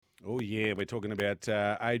Oh, yeah, we're talking about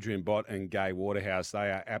Adrian Bott and Gay Waterhouse.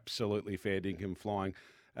 They are absolutely fair dinkum flying.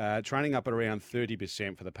 Training up at around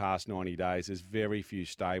 30% for the past 90 days. There's very few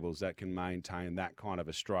stables that can maintain that kind of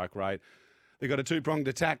a strike rate. They've got a two-pronged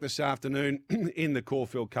attack this afternoon in the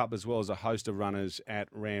Caulfield Cup, as well as a host of runners at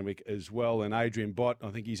Randwick as well. And Adrian Bott,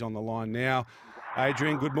 I think he's on the line now.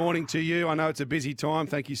 Adrian, good morning to you. I know it's a busy time.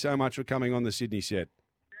 Thank you so much for coming on the Sydney set.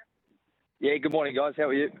 Yeah, good morning, guys. How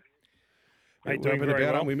are you? Mate, We're doing up and very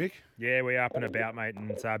about, well. aren't we, Mick? Yeah, we're up and about, mate,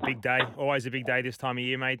 and it's a big day. Always a big day this time of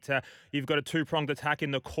year, mate. You've got a two-pronged attack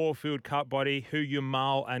in the Caulfield Cup body.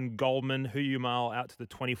 Huyamal and Goldman. Huyamal out to the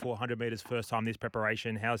 2,400 metres first time this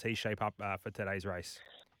preparation. How's he shape up for today's race?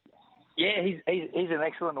 Yeah, he's an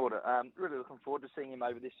excellent order. Really looking forward to seeing him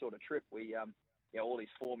over this sort of trip. We, all his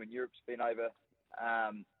form in Europe's been over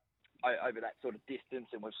that sort of distance,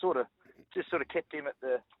 and we've just kept him at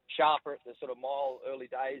the sharper at the sort of mile early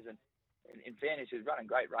days. And in fairness, he was running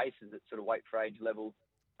great races at sort of weight for age level,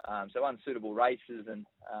 so unsuitable races, and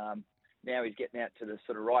now he's getting out to the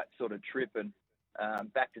sort of right sort of trip and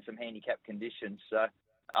back to some handicap conditions. So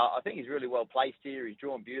I think he's really well placed here. He's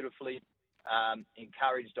drawn beautifully,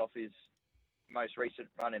 encouraged off his most recent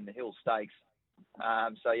run in the Hill Stakes. I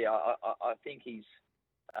think he's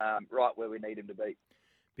right where we need him to be.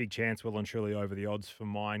 Big chance, well and truly over the odds for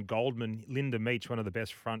mine. Goldman, Linda Meach, one of the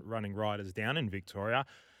best front-running riders down in Victoria.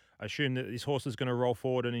 I assume that this horse is going to roll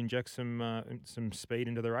forward and inject some speed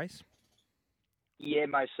into the race? Yeah,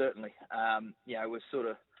 most certainly. We've sort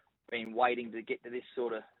of been waiting to get to this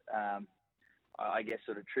sort of,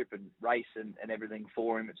 sort of trip and race and everything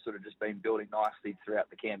for him. It's sort of just been building nicely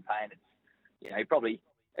throughout the campaign.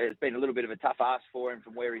 It's been a little bit of a tough ask for him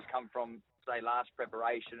from where he's come from, say, last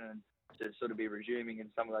preparation, and to sort of be resuming in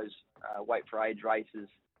some of those weight for age races.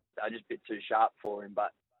 They're just a bit too sharp for him.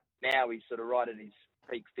 But now he's sort of right at his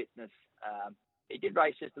peak fitness. He did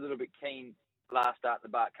race just a little bit keen last start the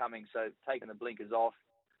Bott coming, so taking the blinkers off.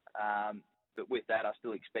 But with that, I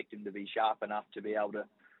still expect him to be sharp enough to be able to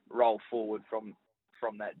roll forward from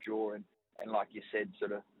that draw and like you said,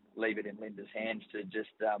 sort of leave it in Linda's hands to just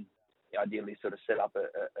ideally sort of set up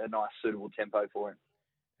a nice suitable tempo for him.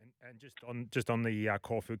 And just on the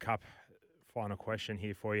Caulfield Cup, final question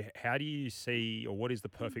here for you. How do you see, or what is the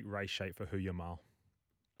perfect race shape for Huyamal?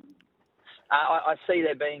 I see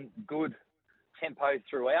there being good tempo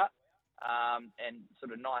throughout and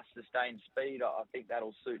sort of nice sustained speed. I think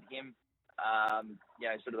that'll suit him.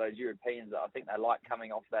 Sort of those Europeans, I think they like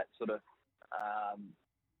coming off that sort of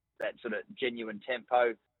genuine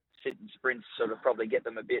tempo. Sit and sprints sort of probably get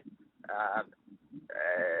them a bit,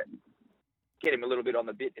 get him a little bit on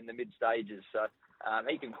the bit in the mid stages. So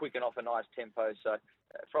he can quicken off a nice tempo. So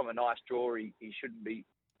from a nice draw, he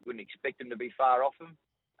wouldn't expect him to be far off him.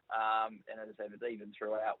 And as I said, it's even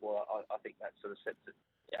throughout. Well, I think that sort of sets it,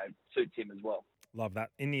 suits him as well. Love that.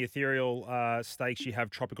 In the ethereal stakes, you have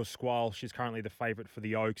Tropical Squall. She's currently the favourite for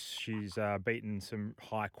the Oaks. She's beaten some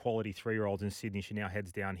high-quality 3-year-olds in Sydney. She now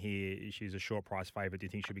heads down here. She's a short price favourite. Do you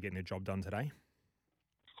think she'll be getting the job done today?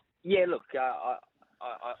 Yeah, look, I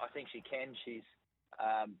think she can. She's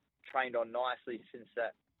trained on nicely since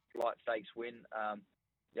that Light Stakes win.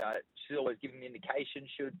 She's always given the indication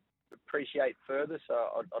should appreciate further. So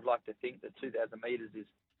I'd like to think that 2,000 metres is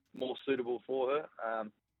more suitable for her.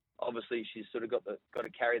 Obviously, she's sort of got to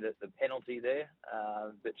carry the penalty there,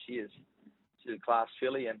 but she's a class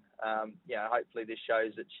filly, and hopefully this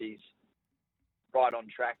shows that she's right on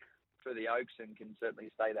track for the Oaks and can certainly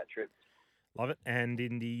stay that trip. Love it. And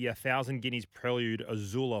in the 1,000 Guineas Prelude,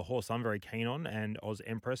 Azula, horse I'm very keen on, and Oz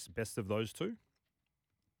Empress, best of those two?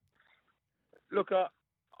 Look, I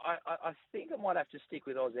think I might have to stick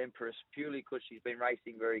with Oz Empress purely because she's been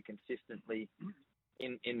racing very consistently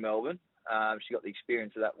in Melbourne. She got the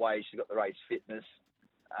experience of that way. She's got the race fitness.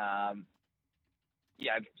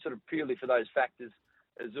 Sort of purely for those factors.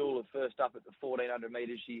 Azula first up at the 1,400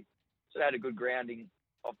 metres. She sort of had a good grounding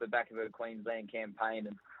off the back of her Queensland campaign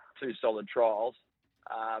and 2 solid trials.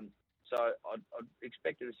 So I'd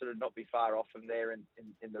expect her to sort of not be far off from there in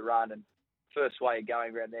the run. And first way of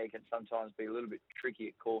going around there can sometimes be a little bit tricky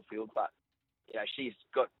at Caulfield, but she's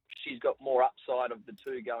got more upside of the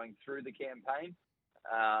two going through the campaign.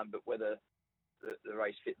 But whether the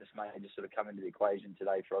race fitness may just sort of come into the equation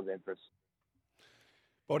today for Oz Empress.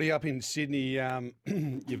 Body up in Sydney,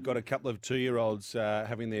 you've got a couple of 2-year-olds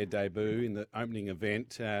having their debut in the opening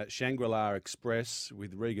event. Shangri-La Express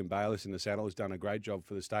with Regan Bayliss in the saddle has done a great job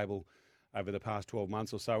for the stable over the past 12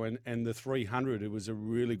 months or so. And the 300, it was a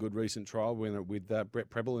really good recent trial winner with Brett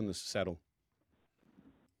Preble in the saddle.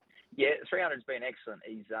 Yeah, 300's been excellent.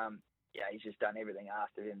 He's just done everything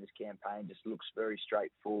after him this campaign. Just looks very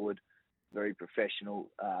straightforward. very professional.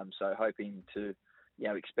 So hoping to,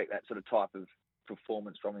 expect that sort of type of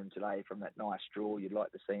performance from him today, from that nice draw. You'd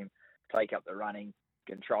like to see him take up the running,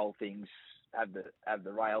 control things, have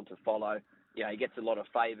the rail to follow. He gets a lot of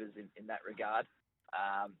favours in that regard.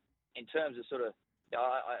 In terms of sort of,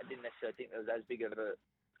 I didn't necessarily think there was as big of a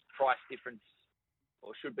price difference,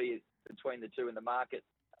 or should be, between the two in the market.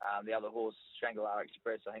 The other horse, Shangri-La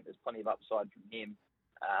Express, I think there's plenty of upside from him.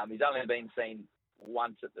 He's only been seen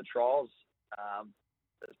once at the trials.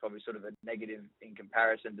 That's probably sort of a negative in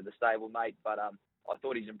comparison to the stablemate, but I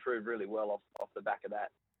thought he's improved really well off the back of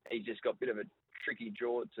that. He's just got a bit of a tricky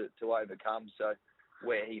draw to overcome, so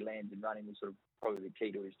where he lands in running will sort of probably be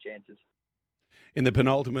key to his chances. In the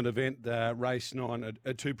penultimate event, race 9,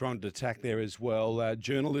 a two-pronged attack there as well.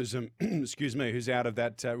 Journalism, excuse me, who's out of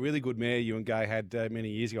that really good mare you and Gay had many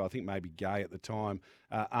years ago. I think maybe Gay at the time.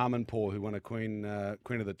 Armenpour, who won a Queen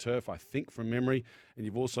of the Turf, I think, from memory. And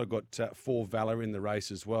you've also got 4 Valor in the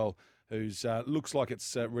race as well, who's looks like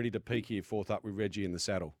it's ready to peak here, fourth up with Reggie in the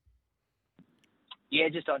saddle. Yeah,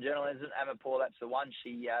 just on journalism, Armenpour, that's the one.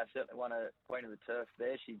 She certainly won a Queen of the Turf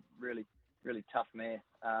there. She's really, really tough mare.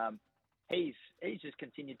 He's just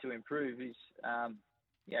continued to improve. He's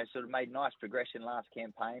sort of made nice progression last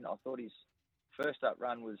campaign. I thought his first up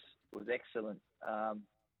run was excellent.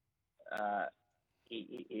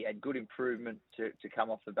 He had good improvement to come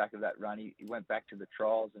off the back of that run. He went back to the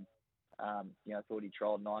trials and I thought he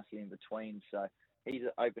trialled nicely in between. So he's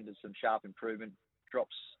open to some sharp improvement.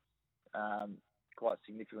 Drops quite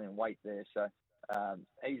significantly in weight there. So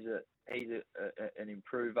he's an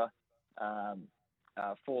improver.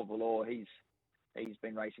 For Valor, he's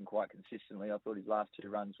been racing quite consistently. I thought his last 2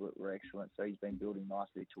 runs were excellent, so he's been building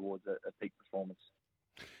nicely towards a peak performance.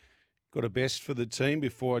 Got a best for the team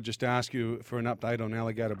before I just ask you for an update on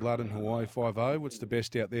Alligator Blood and Hawaii 5-0. What's the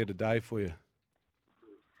best out there today for you?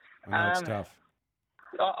 I know it's tough.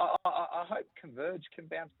 I hope Converge can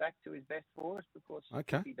bounce back to his best for us, because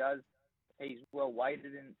if he does, he's well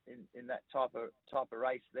weighted in that type of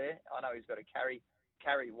race there. I know he's got to carry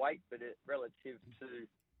weight, but relative to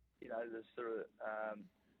the sort of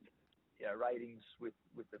ratings with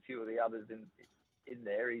a few of the others in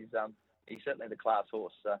there, he's certainly the class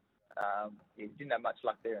horse. So he didn't have much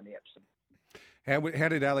luck there in the Epsom. How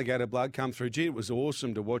did Alligator Blood come through? Gee, it was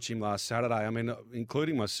awesome to watch him last Saturday. I mean,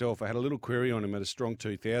 including myself, I had a little query on him at a strong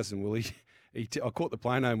 2000. Well, I caught the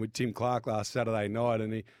plane home with Tim Clark last Saturday night,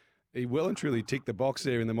 and he well and truly ticked the box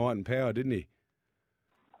there in the Might and Power, didn't he?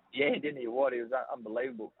 Yeah, didn't he? What? He was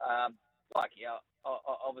unbelievable.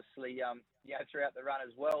 Obviously, throughout the run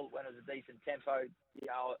as well, when it was a decent tempo,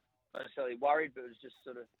 not necessarily worried, but it was just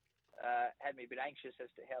sort of had me a bit anxious as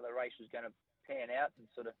to how the race was going to pan out. And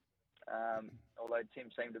sort of, although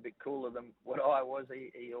Tim seemed a bit cooler than what I was,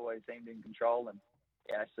 he always seemed in control. And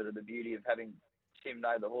sort of the beauty of having Tim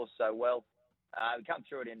know the horse so well. We come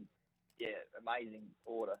through it in amazing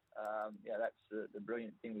order. That's the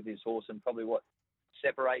brilliant thing with his horse, and probably what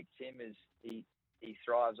separates him is he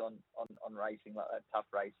thrives on racing like that, tough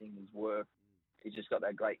racing, his work. He's just got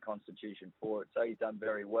that great constitution for it. So he's done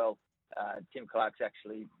very well. Tim Clark's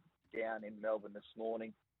actually down in Melbourne this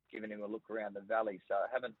morning, giving him a look around the valley. So I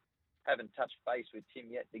haven't touched base with Tim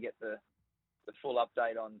yet to get the full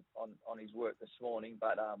update on his work this morning.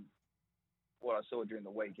 But what I saw during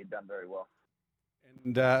the week, he'd done very well.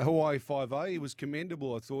 And Hawaii 5A, he was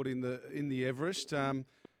commendable, I thought, in the Everest.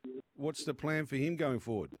 What's the plan for him going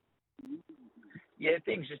forward? Yeah,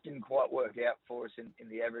 things just didn't quite work out for us in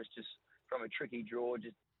the Everest, just from a tricky draw.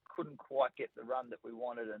 Just couldn't quite get the run that we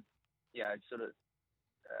wanted, and sort of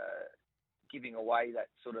giving away that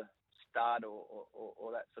sort of start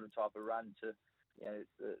or that sort of type of run to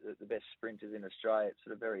the best sprinters in Australia. It's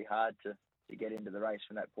sort of very hard to get into the race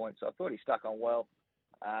from that point. So I thought he stuck on well.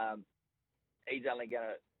 He's only going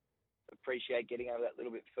to appreciate getting over that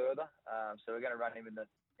little bit further. So we're going to run him in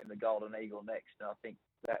the Golden Eagle next, and I think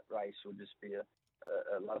that race will just be a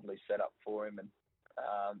lovely setup for him, and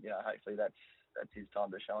hopefully that's his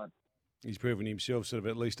time to shine. He's proven himself sort of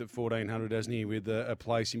at least at 1400, hasn't he, with a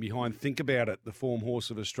place in behind. Think about it, the form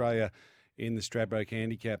horse of Australia in the Stradbroke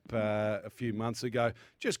Handicap a few months ago.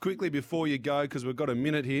 Just quickly before you go, because we've got a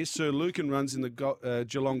minute here, Sir Lucan runs in the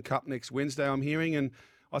Geelong Cup next Wednesday, I'm hearing, and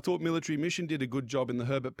I thought Military Mission did a good job in the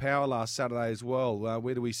Herbert Power last Saturday as well.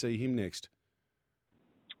 Where do we see him next?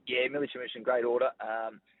 Yeah, Military Mission, great order.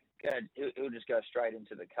 He'll just go straight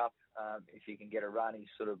into the Cup. If he can get a run, he's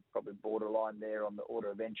sort of probably borderline there on the order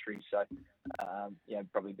of entry. So,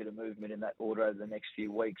 probably a bit of movement in that order over the next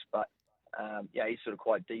few weeks. But, he's sort of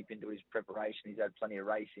quite deep into his preparation. He's had plenty of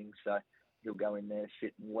racing, so he'll go in there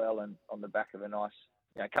fitting well and on the back of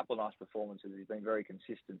a couple of nice performances. He's been very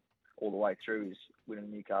consistent all the way through. His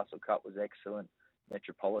winning the Newcastle Cup was excellent.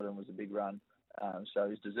 Metropolitan was a big run. So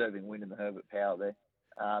he's deserving win in the Herbert Power there.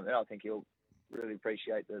 And I think he'll really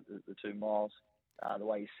appreciate the 2 miles, the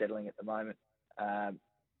way he's settling at the moment.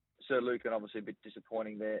 Sir Lucan, obviously a bit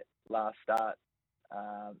disappointing there last start.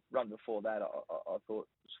 Run before that, I thought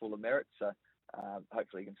was full of merit. So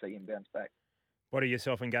hopefully you can see him bounce back. What are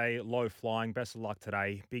yourself and Gay low flying? Best of luck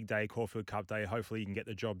today. Big day, Caulfield Cup day. Hopefully you can get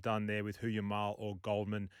the job done there with Who You Mile or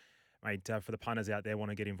Goldman. Mate, for the punters out there want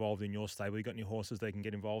to get involved in your stable, you got any horses they can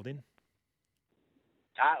get involved in?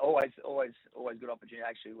 Always good opportunity.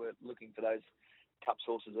 Actually, we're looking for those Cups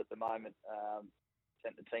horses at the moment.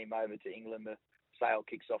 Sent the team over to England. The sale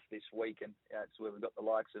kicks off this week, and it's where we've got the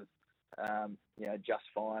likes of Just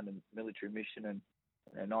Fine and Military Mission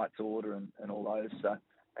and Knight's Order and all those. So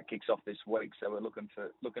that kicks off this week. So we're looking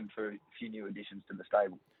for a few new additions to the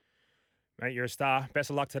stable. Mate, you're a star. Best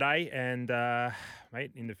of luck today, and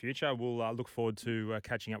mate, in the future, we'll look forward to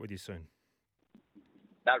catching up with you soon.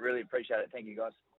 No, really appreciate it. Thank you, guys.